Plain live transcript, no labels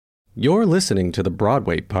You're listening to the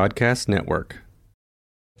Broadway Podcast Network.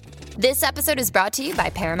 This episode is brought to you by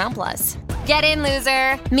Paramount Plus. Get in,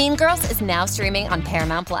 loser! Mean Girls is now streaming on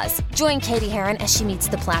Paramount Plus. Join Katie Heron as she meets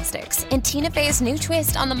the plastics in Tina Fey's new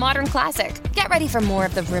twist on the modern classic. Get ready for more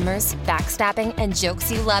of the rumors, backstabbing, and jokes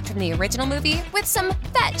you loved from the original movie with some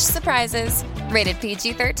fetch surprises. Rated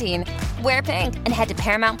PG-13. Wear pink and head to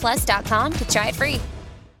ParamountPlus.com to try it free.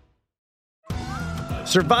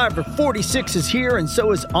 Survivor 46 is here, and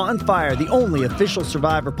so is On Fire, the only official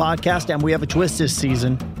Survivor podcast, and we have a twist this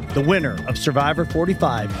season. The winner of Survivor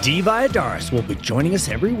 45, Dee Valladares, will be joining us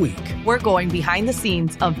every week. We're going behind the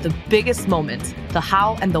scenes of the biggest moments, the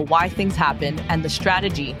how and the why things happen, and the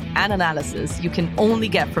strategy and analysis you can only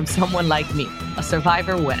get from someone like me, a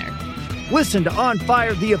Survivor winner. Listen to On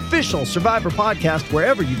Fire, the official Survivor podcast,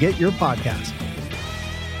 wherever you get your podcasts.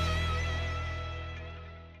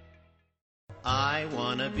 I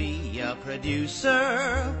wanna be a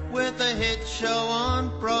producer with a hit show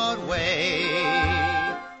on Broadway.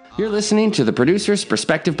 You're listening to the Producer's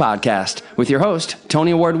Perspective Podcast with your host,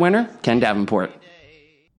 Tony Award winner, Ken Davenport.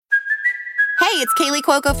 Hey, it's Kaylee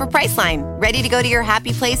Cuoco for Priceline. Ready to go to your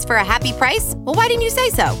happy place for a happy price? Well, why didn't you say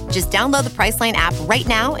so? Just download the Priceline app right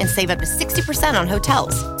now and save up to 60% on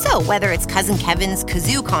hotels. So whether it's Cousin Kevin's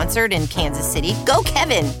Kazoo Concert in Kansas City, go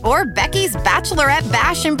Kevin, or Becky's Bachelorette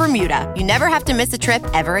Bash in Bermuda, you never have to miss a trip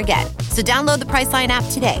ever again. So download the Priceline app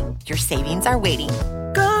today. Your savings are waiting.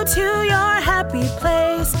 Go to your happy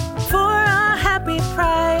place for a happy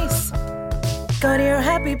price. Go to your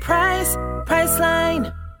happy price,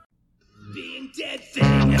 Priceline. Being dead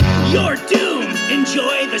thing, you're doomed.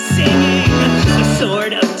 Enjoy the singing. The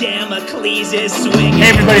sword of Damocles is swinging.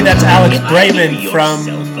 Hey everybody, that's Alex Brightman from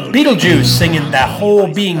Beetlejuice singing that whole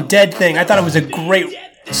Being Dead thing. I thought it was a great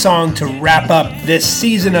song to wrap up this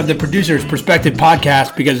season of the Producer's Perspective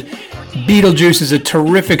podcast because Beetlejuice is a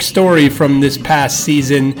terrific story from this past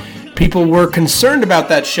season. People were concerned about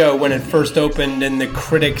that show when it first opened and the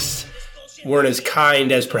critics weren't as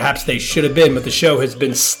kind as perhaps they should have been, but the show has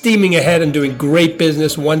been steaming ahead and doing great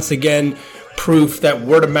business. Once again, proof that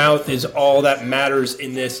word of mouth is all that matters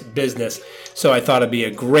in this business. So I thought it'd be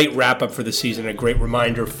a great wrap up for the season, a great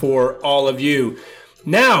reminder for all of you.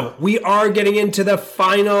 Now, we are getting into the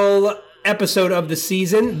final episode of the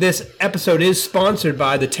season. This episode is sponsored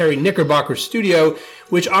by the Terry Knickerbocker Studio,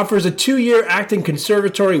 which offers a 2-year acting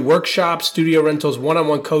conservatory workshop, studio rentals,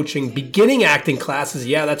 one-on-one coaching, beginning acting classes.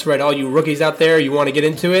 Yeah, that's right. All you rookies out there, you want to get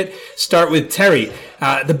into it? Start with Terry,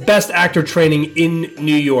 the best actor training in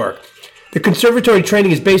New York. The conservatory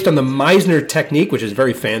training is based on the Meisner technique, which is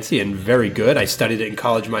very fancy and very good. I studied it in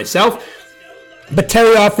college myself. But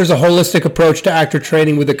Terry offers a holistic approach to actor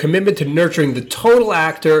training with a commitment to nurturing the total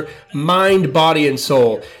actor, mind, body, and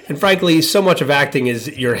soul. And frankly, so much of acting is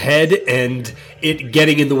your head and it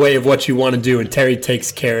getting in the way of what you want to do, and Terry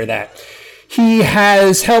takes care of that. He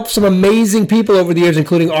has helped some amazing people over the years,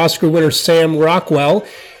 including Oscar winner Sam Rockwell,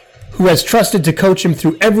 who has trusted to coach him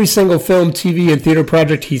through every single film, TV, and theater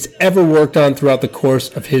project he's ever worked on throughout the course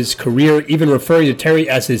of his career, even referring to Terry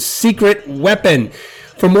as his secret weapon.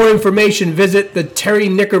 For more information, visit the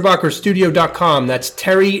TerryKnickerbockerStudio.com. That's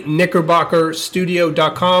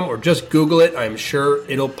TerryKnickerbockerStudio.com, or just Google it. I'm sure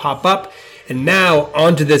it'll pop up. And now,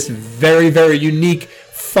 on to this very, very unique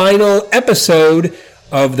final episode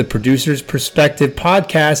of the Producer's Perspective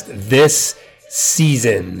podcast this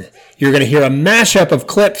season. You're going to hear a mashup of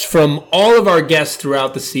clips from all of our guests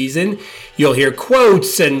throughout the season. You'll hear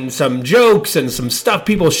quotes and some jokes and some stuff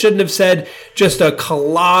people shouldn't have said. Just a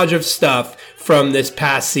collage of stuff from this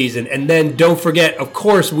past season. And then don't forget, of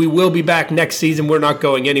course, we will be back next season. We're not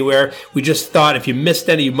going anywhere. We just thought if you missed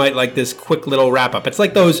any, you might like this quick little wrap up. It's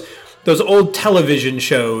like those old television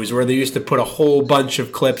shows where they used to put a whole bunch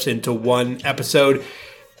of clips into one episode.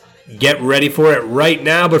 Get ready for it right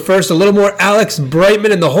now. But first, a little more Alex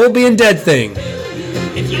Brightman and the whole Being Dead thing.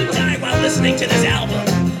 If you die while listening to this album,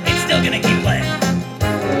 it's still gonna keep playing.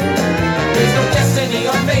 There's no destiny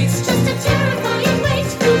or fate, just a terrifying wait.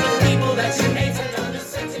 The people that you hate and don't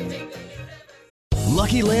sense and think that you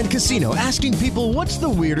Lucky Land Casino, asking people, what's the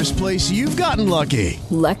weirdest place you've gotten lucky?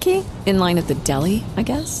 Lucky? In line at the deli, I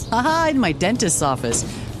guess? Aha, in my dentist's office.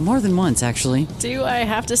 More than once, actually. Do I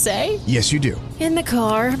have to say? Yes, you do. In the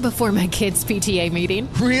car before my kids' PTA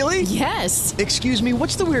meeting. Really? Yes. Excuse me,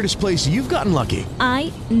 what's the weirdest place you've gotten lucky?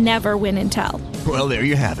 I never win and tell. Well, there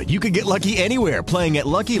you have it. You can get lucky anywhere, playing at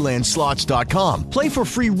LuckyLandSlots.com. Play for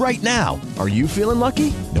free right now. Are you feeling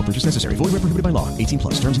lucky? No purchase necessary. Void where prohibited by law. 18+.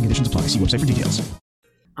 Terms and conditions apply. See website for details.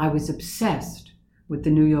 I was obsessed with the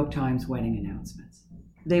New York Times wedding announcements.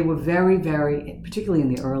 They were very, very, particularly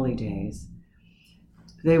in the early days,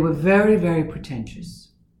 they were very, very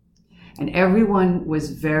pretentious. And everyone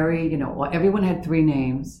was very, everyone had 3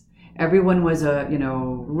 names. Everyone was a,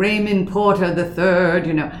 Raymond Porter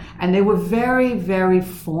III, and they were very, very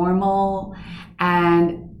formal.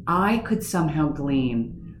 And I could somehow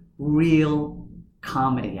glean real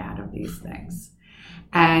comedy out of these things.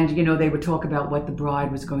 And, they would talk about what the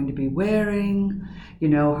bride was going to be wearing,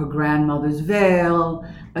 her grandmother's veil,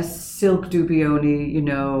 a silk dupioni,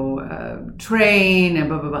 train, and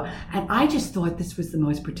blah, blah, blah. And I just thought this was the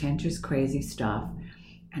most pretentious, crazy stuff.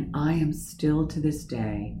 And I am still to this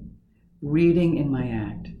day reading in my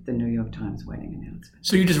act the New York Times wedding announcement.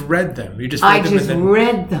 So you just read them? I just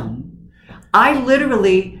read them. I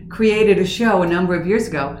literally created a show a number of years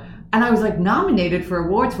ago, and I was nominated for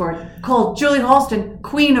awards for it, called Julie Halston,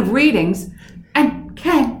 Queen of Readings. And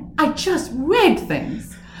Ken, I just read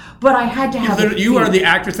things, but I had to have. You are the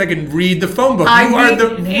actress that can read the phone book.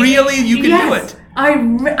 You can do it.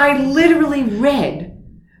 I literally read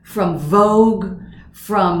from Vogue,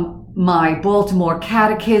 from my Baltimore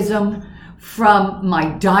Catechism, from my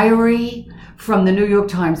diary, from the New York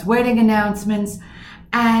Times wedding announcements,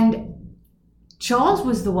 and Charles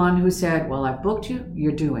was the one who said, well, I've booked you,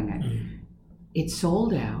 you're doing it. It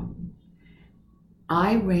sold out.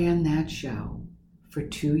 I ran that show for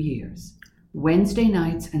 2 years, Wednesday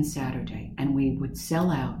nights and Saturday, and we would sell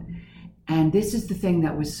out. And this is the thing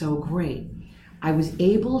that was so great. I was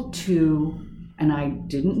able to, and I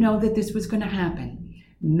didn't know that this was going to happen,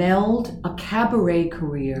 meld a cabaret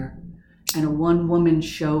career and a one-woman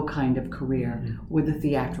show kind of career with a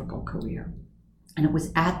theatrical career. And it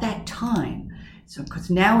was at that time, so because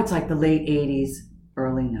now it's like the late 80s,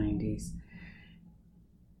 early 90s.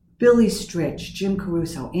 Billy Stritch, Jim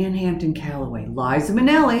Caruso, Ann Hampton Calloway, Liza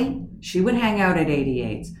Minnelli, she would hang out at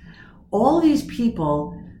 88s. All these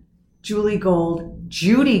people, Judy Gold,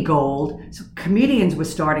 so comedians were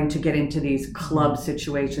starting to get into these club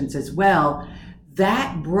situations as well.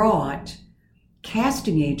 That brought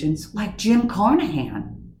casting agents like Jim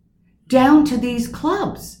Carnahan down to these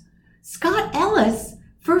clubs. Scott Ellis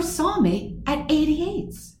first saw me at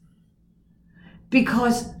 88s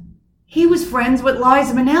because he was friends with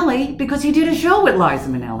Liza Minnelli because he did a show with Liza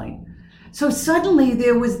Minnelli. So suddenly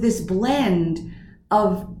there was this blend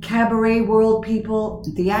of cabaret world people,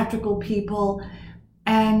 theatrical people,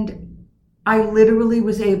 and I literally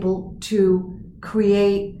was able to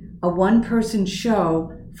create a one-person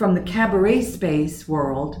show from the cabaret space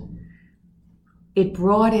world. It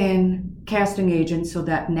brought in casting agents so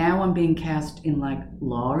that now I'm being cast in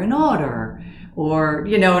Law and Order or,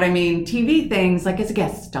 TV things as a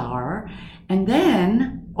guest star. And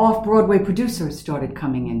then off-Broadway producers started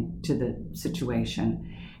coming into the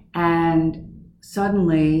situation. And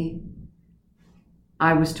suddenly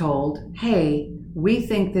I was told, hey, we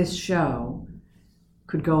think this show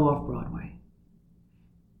could go off-Broadway.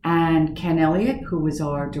 And Ken Elliott, who was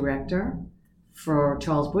our director for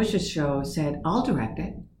Charles Busch's show, said, I'll direct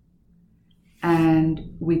it.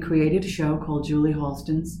 And we created a show called Julie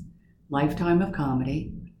Halston's Lifetime of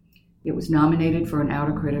Comedy. It was nominated for an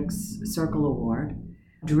Outer Critics Circle Award.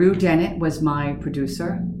 Drew Dennett was my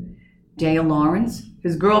producer. Dea Lawrence,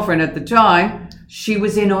 his girlfriend at the time, she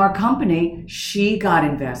was in our company. She got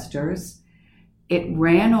investors. It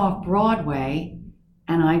ran off Broadway,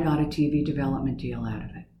 and I got a TV development deal out of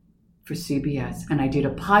it for CBS. And I did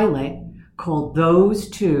a pilot called Those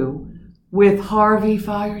Two with Harvey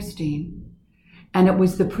Fierstein. And it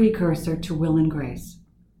was the precursor to Will and Grace,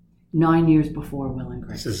 9 years before Will and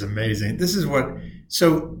Grace. This is amazing.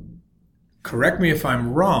 So correct me if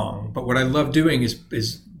I'm wrong, but what I love doing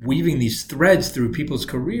is weaving these threads through people's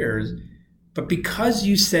careers. But because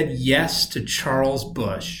you said yes to Charles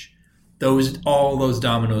Busch, all those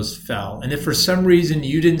dominoes fell. And if for some reason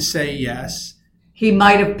you didn't say yes, he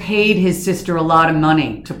might have paid his sister a lot of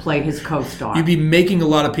money to play his co-star. You'd be making a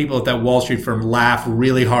lot of people at that Wall Street firm laugh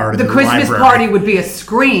really hard. The Christmas party would be a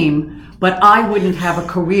scream, but I wouldn't have a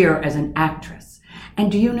career as an actress.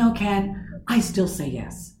 And do you know, Ken, I still say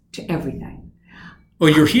yes to everything.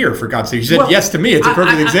 Well, you're here, for God's sake. You said yes to me. It's a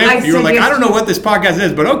perfect example. You were like, yes, I don't know what this podcast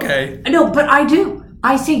is, but okay. No, but I do.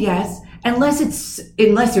 I say yes. Unless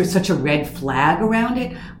there's such a red flag around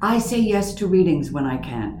it, I say yes to readings when I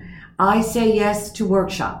can. I say yes to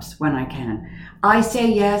workshops when I can. I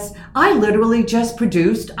say yes. I literally just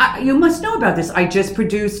produced, you must know about this, I just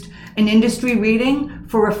produced an industry reading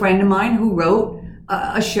for a friend of mine who wrote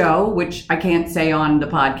a show, which I can't say on the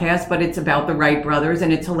podcast, but it's about the Wright brothers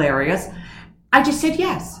and it's hilarious. I just said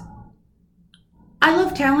yes. I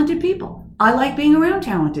love talented people. I like being around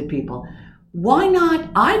talented people. Why not?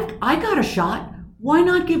 I got a shot. Why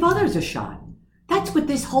not give others a shot? That's what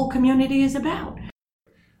this whole community is about.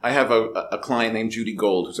 I have a client named Judy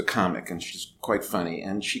Gold who's a comic, and she's quite funny,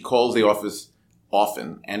 and she calls the office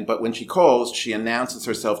often. But when she calls, she announces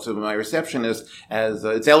herself to my receptionist as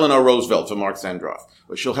it's Eleanor Roosevelt for Mark Sandroff.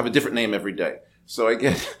 But she'll have a different name every day.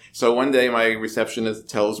 So one day my receptionist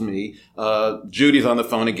tells me, Judy's on the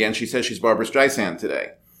phone again. She says she's Barbra Streisand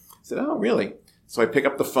today. I said, oh, really? So I pick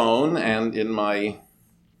up the phone, and in my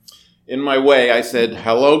way, I said,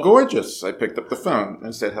 hello, gorgeous. I picked up the phone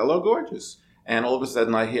and said, hello, gorgeous. And all of a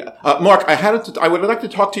sudden I hear, Mark, I would like to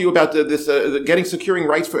talk to you about this securing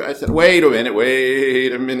rights for, I said, wait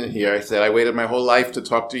a minute here. I said, I waited my whole life to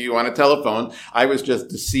talk to you on a telephone. I was just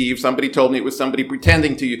deceived. Somebody told me it was somebody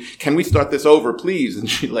pretending to you. Can we start this over, please? And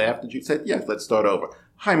she laughed and she said, yes, let's start over.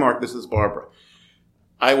 Hi, Mark, this is Barbara.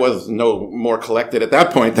 I was no more collected at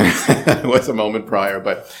that point than I was a moment prior,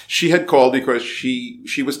 but she had called because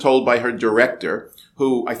she was told by her director,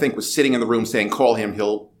 who I think was sitting in the room saying, call him,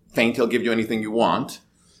 he'll give you anything you want.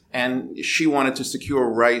 And she wanted to secure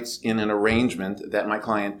rights in an arrangement that my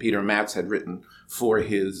client Peter Matz had written for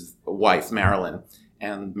his wife, Marilyn.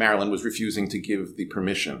 And Marilyn was refusing to give the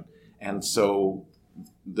permission. And so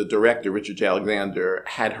the director, Richard J. Alexander,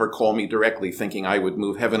 had her call me directly thinking I would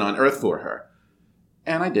move heaven on earth for her.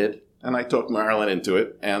 And I did. And I talked Marilyn into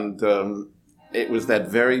it. And it was that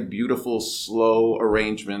very beautiful, slow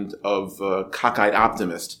arrangement of cockeyed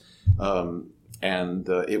optimist. And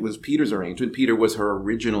it was Peter's arrangement. Peter was her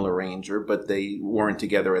original arranger, but they weren't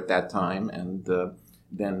together at that time. And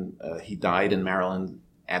then he died, and Marilyn,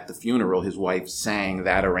 at the funeral, his wife sang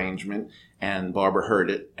that arrangement, and Barbara heard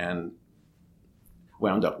it and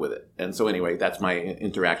wound up with it. And so anyway, that's my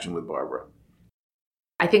interaction with Barbara.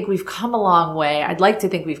 I think we've come a long way. I'd like to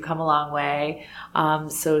think we've come a long way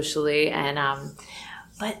socially.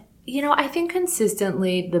 But, I think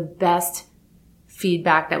consistently the best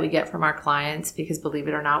feedback that we get from our clients, because believe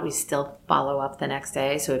it or not, we still follow up the next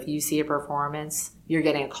day. So if you see a performance, you're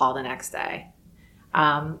getting a call the next day,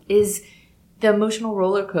 is the emotional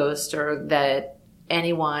roller coaster that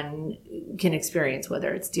anyone can experience,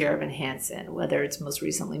 whether it's Dear Evan Hansen, whether it's most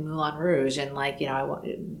recently Moulin Rouge, and I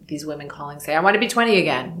want these women calling say, I want to be 20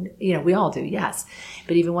 again. We all do, yes.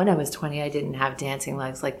 But even when I was 20, I didn't have dancing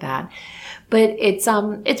legs like that. But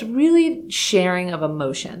it's really sharing of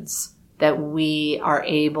emotions that we are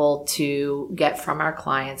able to get from our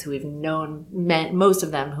clients who we've known, most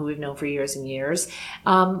of them who we've known for years and years.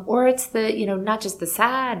 Or it's the, not just the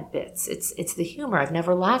sad bits, it's the humor. I've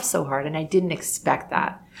never laughed so hard, and I didn't expect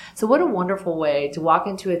that. So what a wonderful way to walk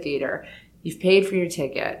into a theater. You've paid for your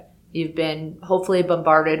ticket. You've been hopefully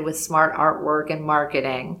bombarded with smart artwork and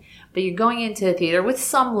marketing, but you're going into a theater with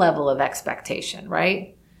some level of expectation,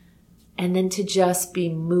 right? And then to just be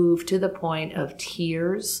moved to the point of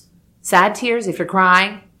tears, sad tears if you're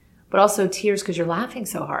crying, but also tears because you're laughing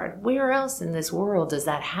so hard. Where else in this world does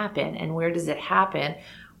that happen? And where does it happen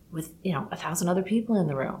with, 1,000 other people in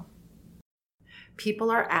the room? People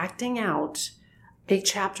are acting out a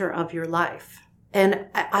chapter of your life. And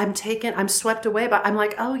I'm swept away by, I'm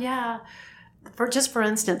like, oh yeah. For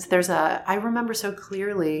instance, I remember so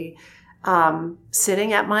clearly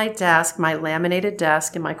sitting at my desk, my laminated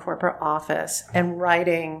desk in my corporate office, and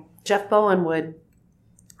writing. Jeff Bowen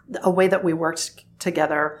a way that we worked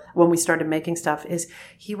together when we started making stuff is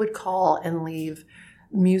he would call and leave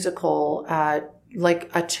musical,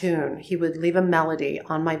 like a tune. He would leave a melody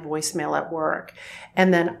on my voicemail at work.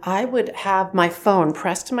 And then I would have my phone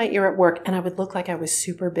pressed to my ear at work, and I would look like I was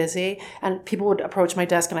super busy. And people would approach my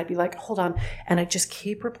desk, and I'd be like, hold on. And I'd just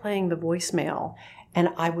keep replaying the voicemail, and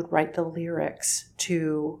I would write the lyrics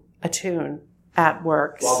to a tune at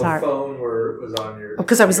work. While the phone was on your...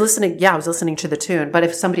 Because I was listening to the tune. But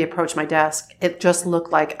if somebody approached my desk, it just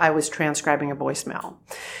looked like I was transcribing a voicemail.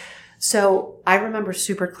 So I remember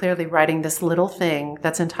super clearly writing this little thing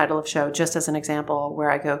that's in title of show, just as an example, where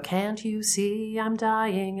I go, can't you see I'm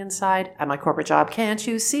dying inside? At my corporate job, can't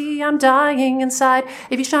you see I'm dying inside?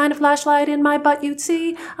 If you shine a flashlight in my butt, you'd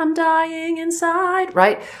see I'm dying inside,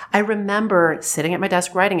 right? I remember sitting at my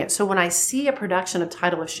desk writing it. So when I see a production of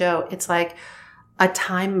title of show, it's like a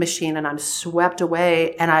time machine, and I'm swept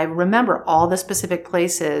away. And I remember all the specific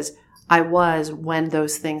places I was when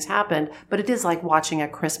those things happened. But it is like watching a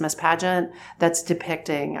Christmas pageant that's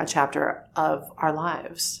depicting a chapter of our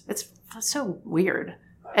lives. It's so weird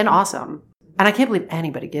and awesome. And I can't believe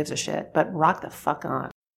anybody gives a shit, but rock the fuck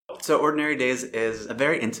on. So Ordinary Days is a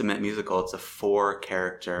very intimate musical. It's a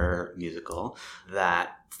 4-character musical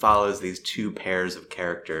that follows these 2 pairs of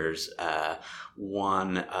characters.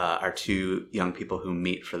 One are 2 young people who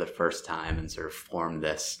meet for the first time and sort of form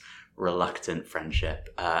this reluctant friendship.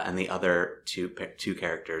 And the other two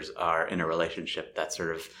characters are in a relationship that's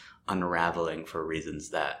sort of unraveling for reasons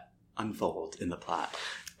that unfold in the plot.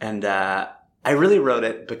 And I really wrote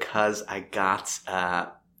it because I got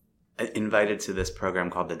invited to this program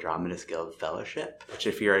called the Dramatist Guild Fellowship, which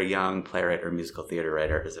if you're a young playwright or musical theater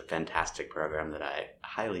writer is a fantastic program that I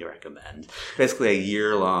highly recommend. Basically a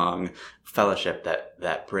year-long fellowship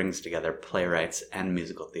that brings together playwrights and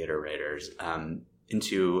musical theater writers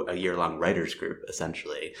into a year-long writers group,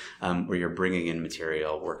 essentially, where you're bringing in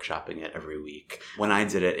material, workshopping it every week. When I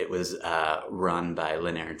did it, it was run by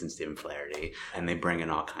Lynn Ahrens and Stephen Flaherty, and they bring in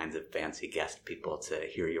all kinds of fancy guest people to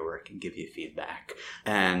hear your work and give you feedback.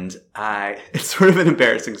 And it's sort of an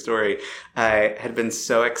embarrassing story. I had been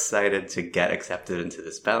so excited to get accepted into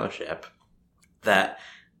this fellowship that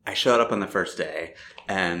I showed up on the first day,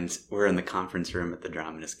 and we're in the conference room at the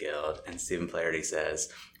Dramatist Guild, and Stephen Flaherty says,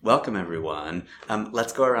 "Welcome, everyone.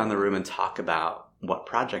 Let's go around the room and talk about what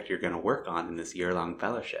project you're going to work on in this year-long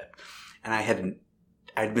fellowship." And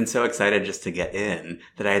I'd been so excited just to get in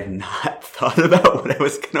that I had not thought about what I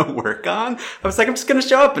was going to work on. I was like, I'm just going to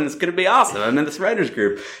show up, and it's going to be awesome. I'm in this writers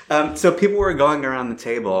group. So people were going around the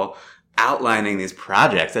table outlining these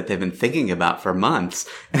projects that they've been thinking about for months.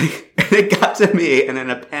 And it got to me, and in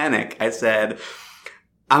a panic, I said,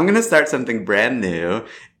 I'm going to start something brand new.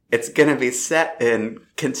 It's going to be set in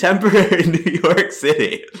contemporary New York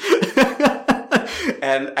City.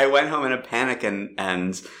 And I went home in a panic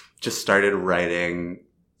and just started writing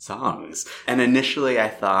songs. And initially I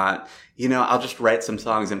thought, I'll just write some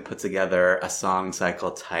songs and put together a song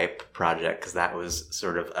cycle type project, because that was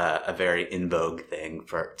sort of a very in vogue thing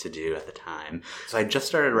to do at the time. So I just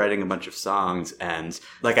started writing a bunch of songs, and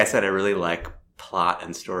like I said, I really like plot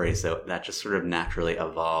and story, so that just sort of naturally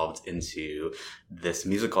evolved into this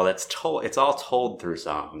musical it's all told through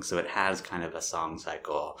songs, so it has kind of a song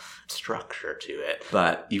cycle structure to it,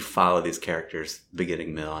 but you follow these characters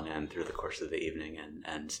beginning, middle, and end through the course of the evening,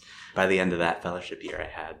 and by the end of that fellowship year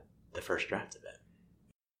I had the first draft of it.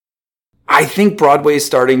 I think Broadway is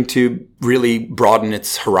starting to really broaden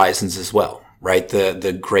its horizons as well, right?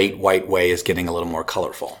 The Great White Way is getting a little more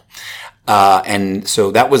colorful. And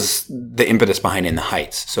so that was the impetus behind In the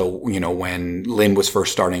Heights. So, when Lynn was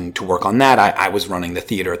first starting to work on that, I was running the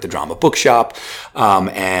theater at the Drama Bookshop.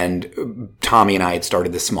 And Tommy and I had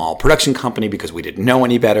started this small production company because we didn't know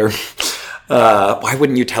any better. Why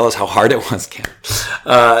wouldn't you tell us how hard it was, Ken?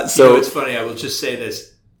 It's funny. I will just say this.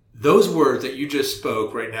 Those words that you just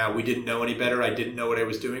spoke right now, we didn't know any better, I didn't know what I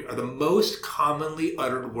was doing, are the most commonly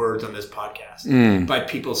uttered words on this podcast by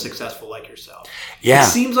people successful like yourself. Yeah. It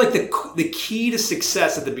seems like the key to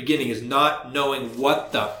success at the beginning is not knowing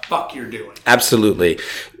what the fuck you're doing. Absolutely.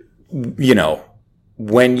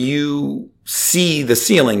 When you see the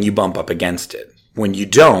ceiling, you bump up against it. When you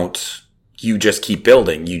don't, you just keep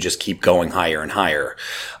building. You just keep going higher and higher.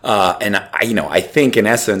 And I think in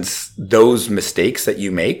essence, those mistakes that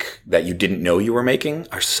you make that you didn't know you were making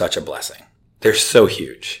are such a blessing. They're so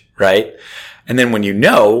huge, right? And then when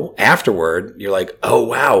afterward, you're like, oh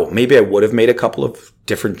wow, maybe I would have made a couple of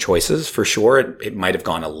different choices for sure. It might have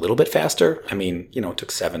gone a little bit faster. I mean, it took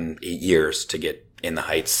 7-8 years to get In the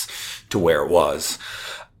Heights to where it was.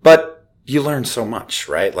 But you learn so much,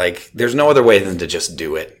 right? Like there's no other way than to just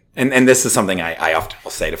do it. And this is something I often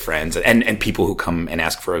will say to friends and people who come and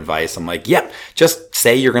ask for advice. I'm like, yep, just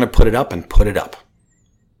say you're going to put it up and put it up.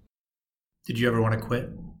 Did you ever want to quit?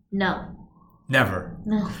 No. Never?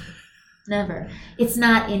 No, never. It's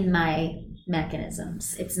not in my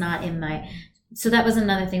mechanisms. It's not in my... So that was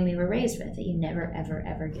another thing we were raised with, that you never, ever,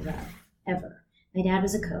 ever give up. Ever. My dad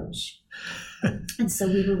was a coach. And so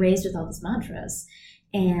we were raised with all these mantras.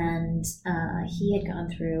 And he had gone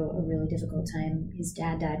through a really difficult time. His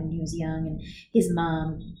dad died when he was young, and his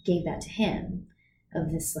mom gave that to him,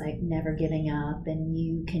 of this like never giving up, and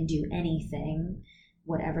you can do anything,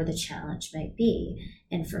 whatever the challenge might be.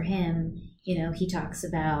 And for him, he talks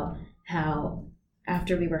about how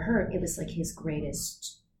after we were hurt, it was like his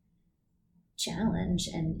greatest challenge,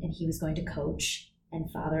 and he was going to coach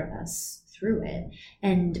and father us through it.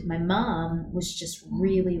 And my mom was just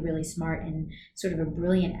really, really smart and sort of a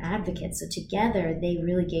brilliant advocate. So together, they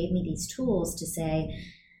really gave me these tools to say,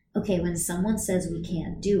 okay, when someone says we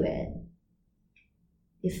can't do it,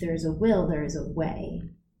 if there's a will, there is a way.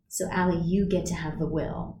 So Allie, you get to have the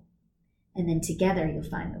will, and then together you'll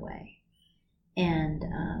find the way.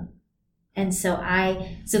 And so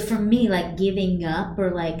for me, like giving up,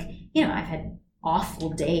 or like, I've had awful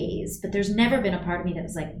days, but there's never been a part of me that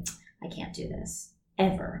was like, I can't do this,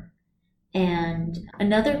 ever. And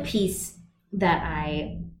another piece that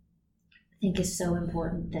I think is so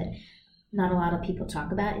important that not a lot of people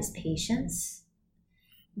talk about is patience.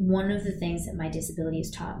 One of the things that my disability has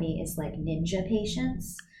taught me is like ninja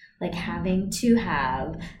patience. like having to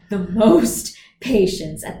have the most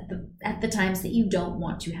patience at the times that you don't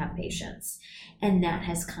want to have patience. And that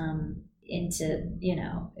has come into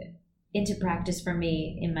practice for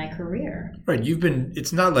me in my career. Right.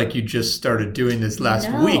 It's not like you just started doing this last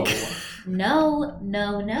week. No.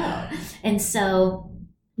 And so,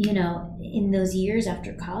 in those years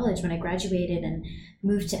after college, when I graduated and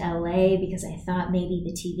moved to LA because I thought maybe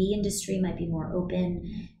the TV industry might be more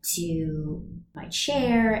open to my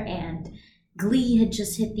chair, and Glee had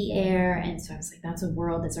just hit the air. And so I was like, that's a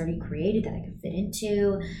world that's already created that I could fit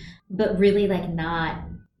into, but really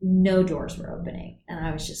no doors were opening. And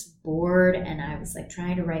I was just bored, and I was like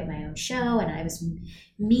trying to write my own show, and I was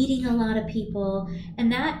meeting a lot of people.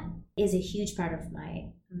 And that is a huge part of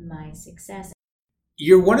my success.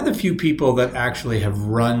 You're one of the few people that actually have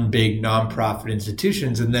run big nonprofit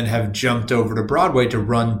institutions and then have jumped over to Broadway to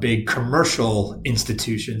run big commercial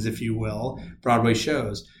institutions, if you will, Broadway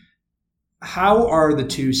shows. How are the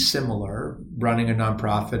two similar, running a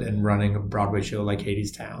nonprofit and running a Broadway show like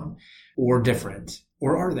Hadestown, or different?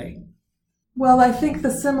 Or are they? Well, I think the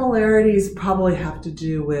similarities probably have to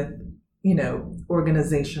do with,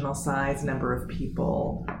 organizational size, number of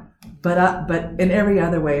people. But in every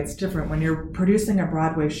other way, it's different. When you're producing a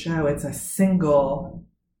Broadway show, it's a single,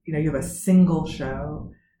 you have a single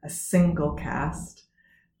show, a single cast.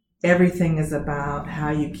 Everything is about how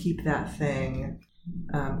you keep that thing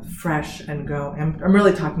fresh and go. And I'm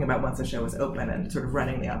really talking about once the show is open and sort of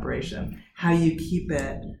running the operation, how you keep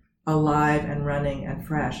it alive and running and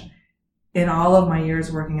fresh. In all of my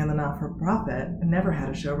years working in the not-for-profit, I never had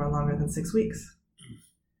a show run longer than 6 weeks.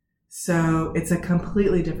 So it's a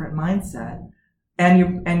completely different mindset.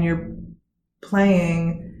 And you're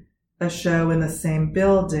playing a show in the same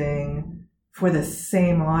building for the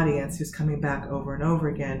same audience who's coming back over and over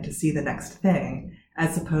again to see the next thing,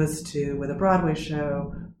 as opposed to with a Broadway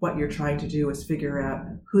show, what you're trying to do is figure out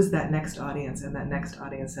who's that next audience and that next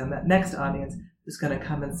audience and that next audience who's going to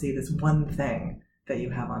come and see this one thing that you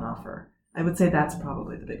have on offer. I would say that's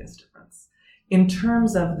probably the biggest difference. In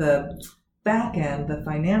terms of the back end, the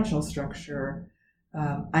financial structure,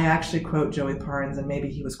 I actually quote Joey Parnes, and maybe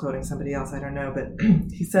he was quoting somebody else, I don't know, but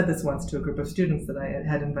he said this once to a group of students that I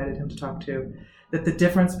had invited him to talk to, that the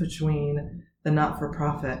difference between the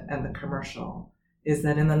not-for-profit and the commercial is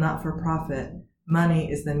that in the not-for-profit, money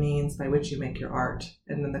is the means by which you make your art,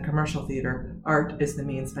 and in the commercial theater, art is the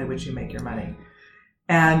means by which you make your money.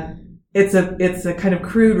 And it's a kind of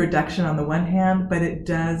crude reduction on the one hand, but it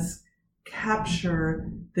does capture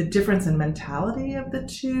the difference in mentality of the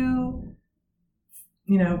two,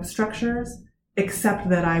 structures, except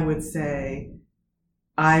that I would say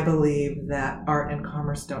I believe that art and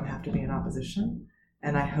commerce don't have to be in opposition.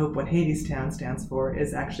 And I hope what Hadestown stands for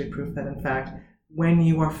is actually proof that, in fact, when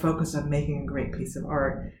you are focused on making a great piece of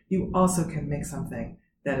art, you also can make something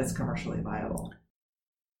that is commercially viable.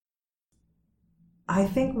 I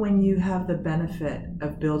think when you have the benefit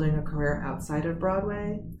of building a career outside of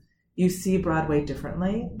Broadway, you see Broadway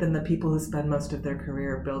differently than the people who spend most of their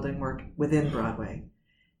career building work within Broadway.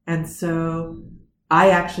 And so I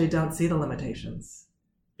actually don't see the limitations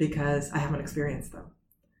because I haven't experienced them.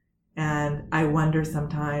 And I wonder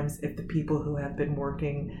sometimes if the people who have been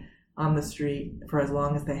working on the street for as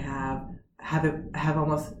long as they have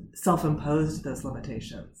almost self-imposed those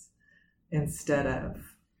limitations instead of,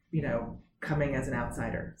 coming as an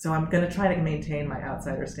outsider. So I'm going to try to maintain my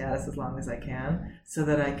outsider status as long as I can so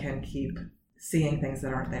that I can keep seeing things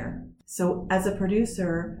that aren't there. So as a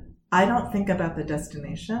producer, I don't think about the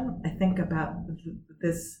destination. I think about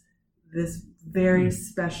this very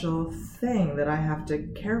special thing that I have to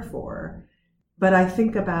care for. But I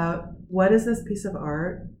think about, what is this piece of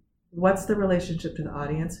art? What's the relationship to the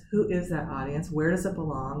audience? Who is that audience? Where does it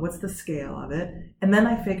belong? What's the scale of it? And then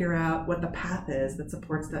I figure out what the path is that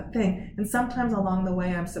supports that thing. And sometimes along the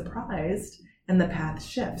way I'm surprised and the path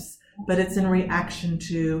shifts, but it's in reaction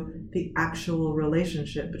to the actual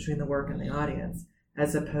relationship between the work and the audience,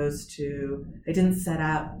 as opposed to, I didn't set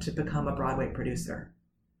out to become a Broadway producer.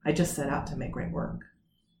 I just set out to make great work.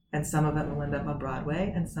 And some of it will end up on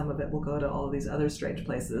Broadway, and some of it will go to all of these other strange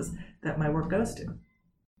places that my work goes to.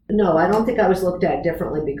 No, I don't think I was looked at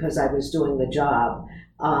differently because I was doing the job.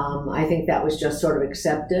 I think that was just sort of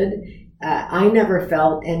accepted. I never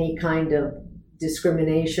felt any kind of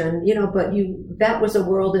discrimination, but that was a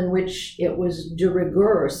world in which it was de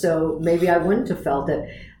rigueur, so maybe I wouldn't have felt it.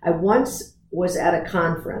 I once was at a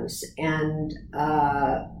conference and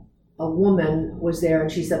a woman was there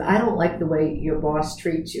and she said, "I don't like the way your boss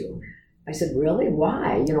treats you." I said, "Really?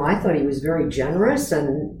 Why? I thought he was very generous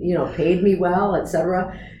and, paid me well,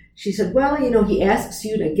 etc." She said, "Well, he asks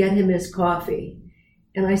you to get him his coffee."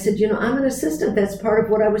 And I said, I'm an assistant. That's part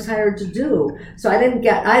of what I was hired to do. So I didn't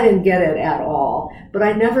get it at all. But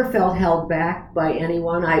I never felt held back by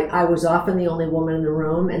anyone. I was often the only woman in the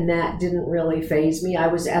room, and that didn't really faze me. I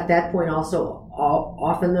was at that point also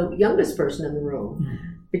often the youngest person in the room.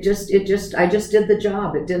 I just did the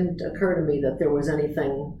job. It didn't occur to me that there was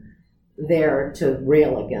anything there to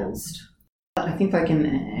rail against. I think like in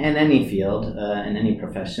any field, in any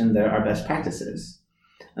profession, there are best practices.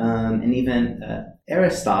 And even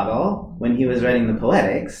Aristotle, when he was writing the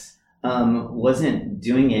Poetics, wasn't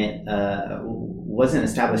doing it, wasn't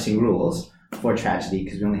establishing rules for tragedy,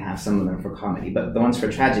 because we only have some of them for comedy, but the ones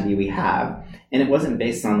for tragedy we have, and it wasn't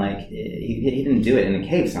based on like, he didn't do it in a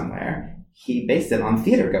cave somewhere. He based it on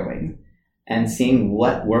theater going and seeing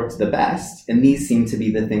what worked the best. And these seem to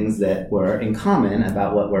be the things that were in common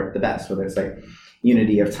about what worked the best, whether it's like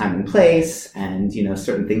unity of time and place and,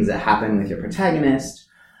 certain things that happen with your protagonist.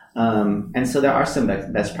 And so there are some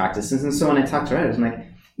best practices. And so when I talk to writers, I'm like,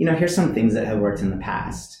 here's some things that have worked in the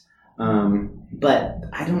past. But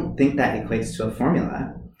I don't think that equates to a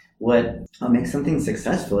formula. What makes something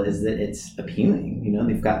successful is that it's appealing.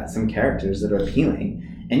 They've got some characters that are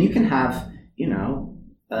appealing. And you can have,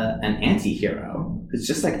 an anti-hero who's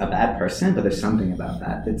just like a bad person, but there's something about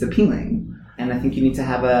that that's appealing. And I think you need to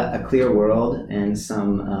have a clear world and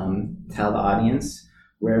some tell the audience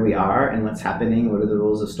where we are and what's happening, what are the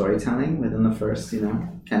rules of storytelling within the first,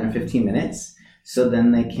 10 or 15 minutes. So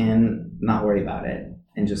then they can not worry about it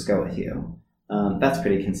and just go with you. That's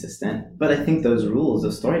pretty consistent. But I think those rules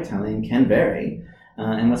of storytelling can vary.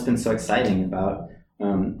 And what's been so exciting about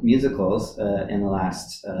musicals in the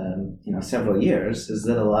last several years is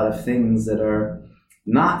that a lot of things that are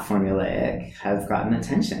not formulaic have gotten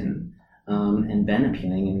attention and been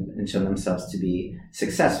appealing and shown themselves to be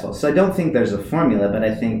successful. So I don't think there's a formula, but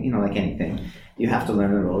I think, like anything, you have to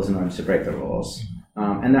learn the rules in order to break the rules.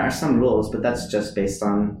 And there are some rules, but that's just based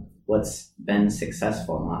on what's been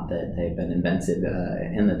successful, not that they've been invented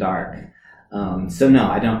in the dark. So no,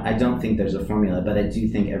 I don't think there's a formula, but I do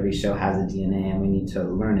think every show has a DNA and we need to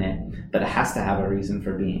learn it, but it has to have a reason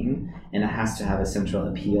for being, and it has to have a central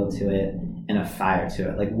appeal to it and a fire to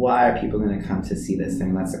it. Like, why are people going to come to see this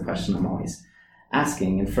thing? That's the question I'm always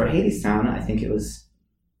asking. And for Hadestown, I think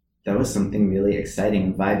there was something really exciting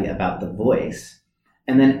and vibey about the voice,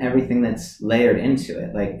 and then everything that's layered into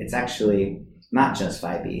it. Like, it's actually not just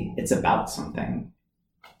vibey, it's about something,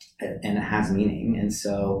 and it has meaning. And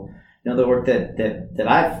so, the work that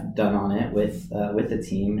I've done on it with the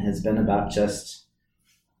team has been about just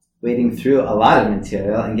wading through a lot of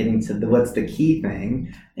material and getting to what's the key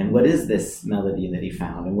thing, and what is this melody that he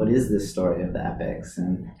found, and what is this story of the epics,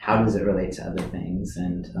 and how does it relate to other things,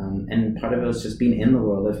 and part of it was just being in the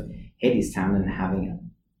world of Hadestown and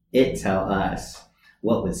having it tell us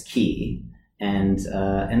what was key, and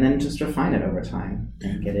then just refine it over time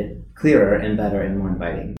and get it clearer and better and more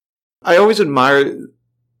inviting. I always admire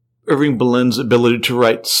Irving Berlin's ability to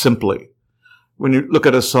write simply. When you look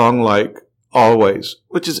at a song like Always,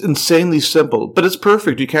 which is insanely simple, but it's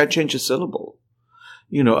perfect. You can't change a syllable.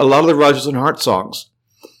 A lot of the Rodgers and Hart songs,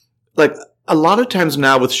 like a lot of times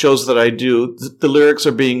now with shows that I do, the lyrics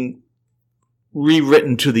are being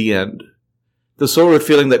rewritten to the end. There's sort of a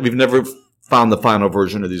feeling that we've never found the final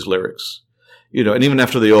version of these lyrics. And even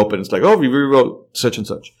after they open, it's like, oh, we rewrote such and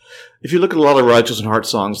such. If you look at a lot of Rodgers and Hart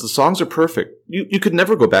songs, the songs are perfect. You could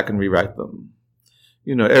never go back and rewrite them.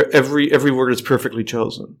 Every word is perfectly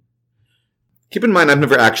chosen. Keep in mind, I've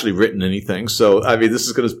never actually written anything, so, this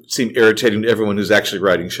is going to seem irritating to everyone who's actually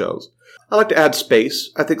writing shows. I like to add space.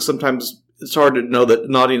 I think sometimes it's hard to know that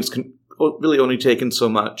an audience can really only take in so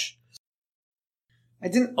much. I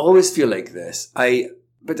didn't always feel like this.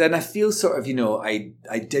 But then I feel sort of,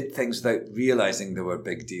 I did things without realizing they were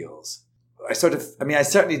big deals. I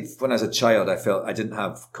certainly, when I was a child, I felt I didn't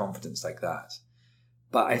have confidence like that.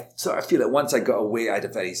 But I sort of feel that once I got away, I had a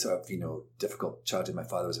very sort of, difficult childhood. My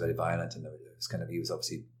father was very violent, and he was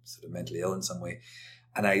obviously sort of mentally ill in some way.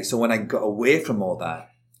 And so when I got away from all that,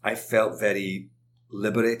 I felt very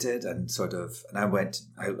liberated and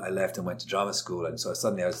I left and went to drama school. And so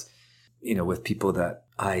suddenly I was, with people that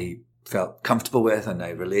I felt comfortable with and I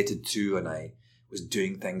related to, and I was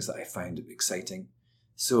doing things that I found exciting.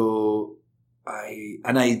 So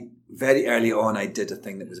very early on, I did a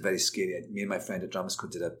thing that was very scary. Me and my friend at drama school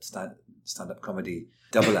did a stand-up comedy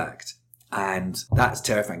double act. And that's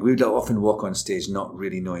terrifying. We would often walk on stage not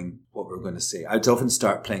really knowing what we were going to say. I would often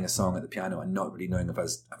start playing a song at the piano and not really knowing if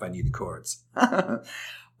I knew the chords.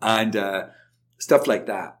 And stuff like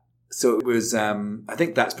that. So it was, I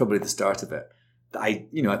think that's probably the start of it.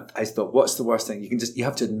 I thought, what's the worst thing? You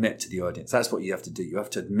have to admit to the audience. That's what you have to do. You have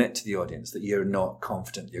to admit to the audience that you're not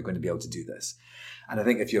confident you're going to be able to do this. And I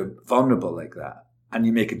think if you're vulnerable like that and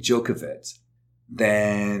you make a joke of it,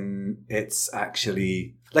 then it's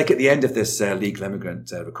actually like at the end of this Legal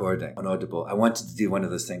Immigrant recording on Audible, I wanted to do one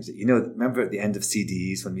of those things that, remember at the end of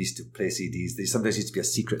CDs when we used to play CDs, there sometimes used to be a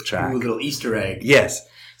secret track. Ooh, a little Easter egg. Yes.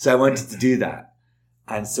 So I wanted to do that.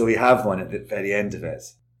 And so we have one at the very end of it.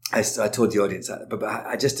 I told the audience that, but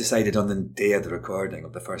I just decided on the day of the recording,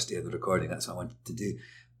 of the first day of the recording, that's what I wanted to do.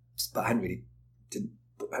 But I hadn't really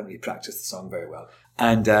practiced the song very well.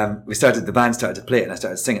 And the band started to play it, and I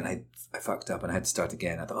started singing. I fucked up, and I had to start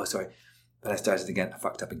again. I thought, oh, sorry. But I started again. I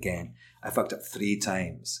fucked up again. I fucked up 3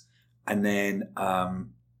 times. And then the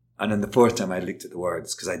 4th time I looked at the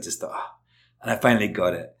words, because I just thought, and I finally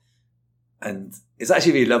got it. And it's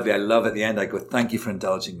actually really lovely. I love at the end, I go, thank you for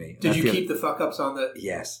indulging me. Did you keep the fuck-ups on the...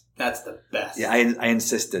 Yes. That's the best. Yeah, I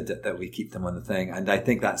insisted that we keep them on the thing. And I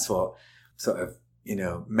think that's what sort of,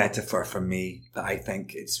 metaphor for me, that I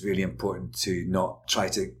think it's really important to not try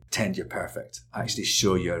to pretend you're perfect. Actually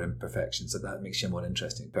show your imperfections, so that makes you a more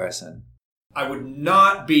interesting person. I would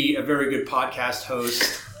not be a very good podcast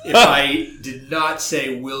host if I did not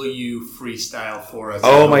say, will you freestyle for us?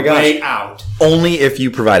 Oh my gosh. Way out. Only if you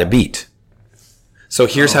provide a beat. So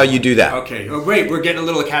here's how you do that. Okay. Oh, wait, we're getting a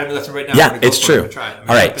little Academy lesson right now. Yeah, it's true.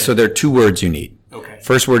 All right, so there are 2 words you need. Okay.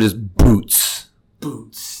 First word is boots.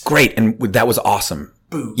 Boots. Great, and that was awesome.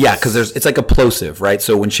 Boots. Yeah, because it's like a plosive, right?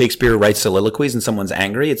 So when Shakespeare writes soliloquies and someone's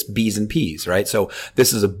angry, it's B's and P's, right? So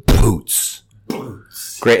this is a boots.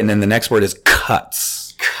 Boots. Great, and then the next word is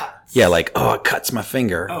cuts. Cuts. Yeah, like, oh, it cuts my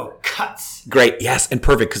finger. Oh, cuts. Great, yes, and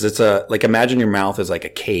perfect, because it's imagine your mouth is like a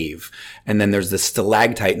cave, and then there's this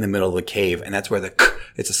stalactite in the middle of the cave, and that's where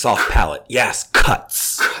it's a soft palate. Yes,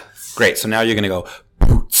 cuts. Cuts. Great, so now you're going to go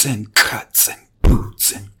boots and cuts and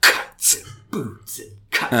boots and cuts and boots and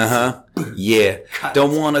cuts. Uh-huh. Yeah.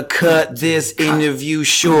 Don't want to cut this interview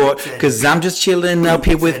short, because I'm just chilling up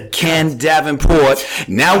here with Ken Davenport.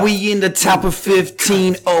 Now we in the top of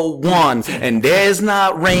 1501, and there's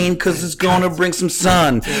not rain, because it's going to bring some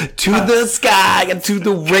sun to the sky and to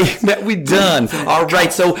the rain that we done. All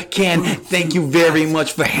right, so Ken, thank you very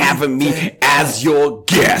much for having me as your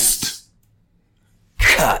guest.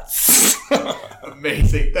 Cuts.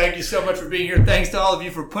 Amazing. Thank you so much for being here. Thanks to all of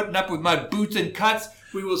you for putting up with my boots and cuts.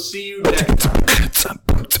 We will see you next time.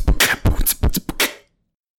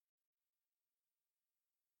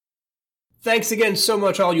 Thanks again so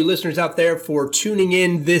much, all you listeners out there, for tuning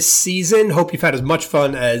in this season. Hope you've had as much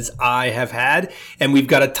fun as I have had. And we've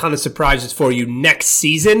got a ton of surprises for you next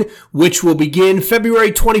season, which will begin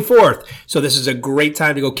February 24th. So this is a great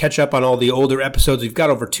time to go catch up on all the older episodes. We've got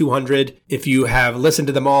over 200. If you have listened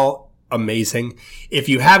to them all, amazing. If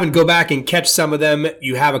you haven't, go back and catch some of them.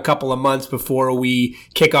 You have a couple of months before we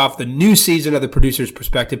kick off the new season of the Producer's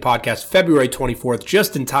Perspective podcast, February 24th,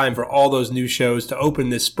 just in time for all those new shows to open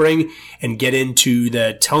this spring and get into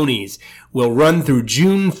the Tonys. We'll run through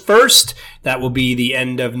June 1st. That will be the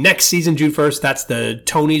end of next season, June 1st. That's the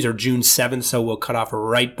Tonys, or June 7th, so we'll cut off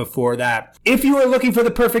right before that. If you are looking for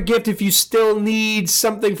the perfect gift, if you still need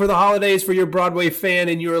something for the holidays for your Broadway fan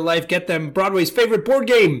in your life, get them Broadway's favorite board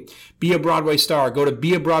game, Be a Broadway Star. Go to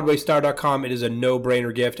beabroadwaystar.com. It is a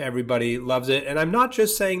no-brainer gift. Everybody loves it. And I'm not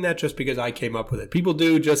just saying that just because I came up with it. People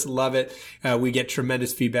do just love it. We get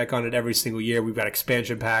tremendous feedback on it every single year. We've got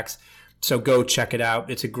expansion packs. So go check it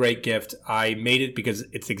out. It's a great gift. I made it because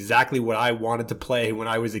it's exactly what I wanted to play when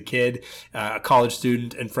I was a kid, a college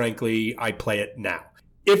student, and frankly, I play it now.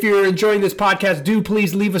 If you're enjoying this podcast, do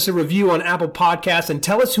please leave us a review on Apple Podcasts and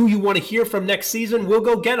tell us who you want to hear from next season. We'll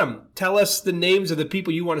go get them. Tell us the names of the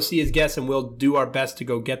people you want to see as guests, and we'll do our best to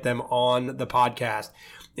go get them on the podcast.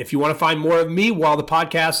 If you want to find more of me while the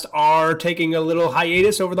podcasts are taking a little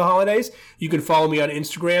hiatus over the holidays, you can follow me on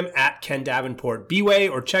Instagram at Ken Davenport Bway,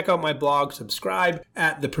 or check out my blog, subscribe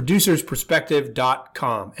at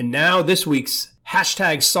theproducersperspective.com. And now this week's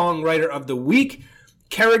hashtag songwriter of the week,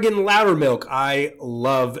 Kerrigan Loudermilk. I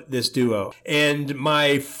love this duo. And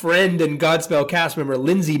my friend and Godspell cast member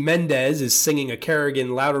Lindsay Mendez is singing a Kerrigan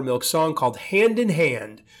Loudermilk song called Hand in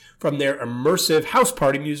Hand from their immersive house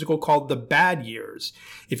party musical called The Bad Years.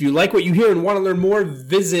 If you like what you hear and want to learn more,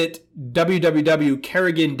 visit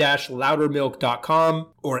www.kerrigan-loudermilk.com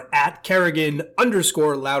or at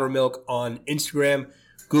Kerrigan_Loudermilk on Instagram.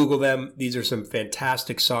 Google them. These are some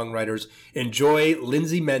fantastic songwriters. Enjoy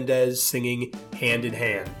Lindsay Mendez singing Hand in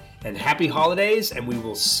Hand. And happy holidays, and we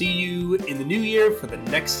will see you in the new year for the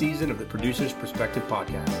next season of the Producer's Perspective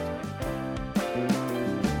podcast.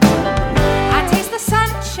 I taste the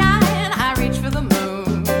sunshine, I reach for the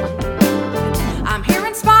moon.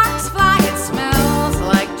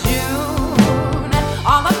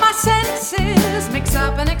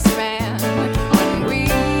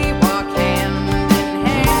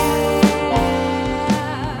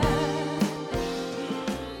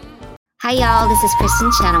 Hi, y'all. This is Kristen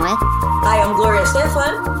Chenoweth. Hi, I'm Gloria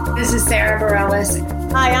Stefan. This is Sarah Bareilles.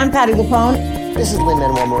 Hi, I'm Patty LuPone. This is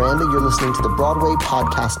Lin-Manuel Miranda. You're listening to the Broadway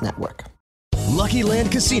Podcast Network. Lucky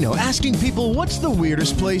Land Casino, asking people, what's the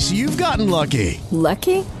weirdest place you've gotten lucky?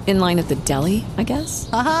 Lucky? In line at the deli, I guess?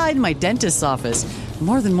 Aha, in my dentist's office.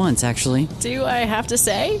 More than once, actually. Do I have to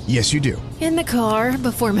say? Yes, you do. In the car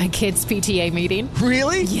before my kids' PTA meeting.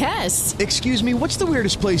 Really? Yes. Excuse me, what's the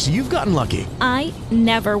weirdest place you've gotten lucky? I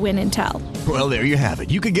never win and tell. Well, there you have it.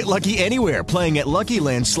 You can get lucky anywhere, playing at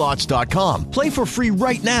LuckyLandSlots.com. Play for free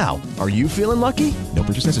right now. Are you feeling lucky? No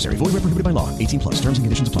purchase necessary. Void where prohibited by law. 18+. Terms and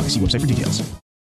conditions apply. See website for details.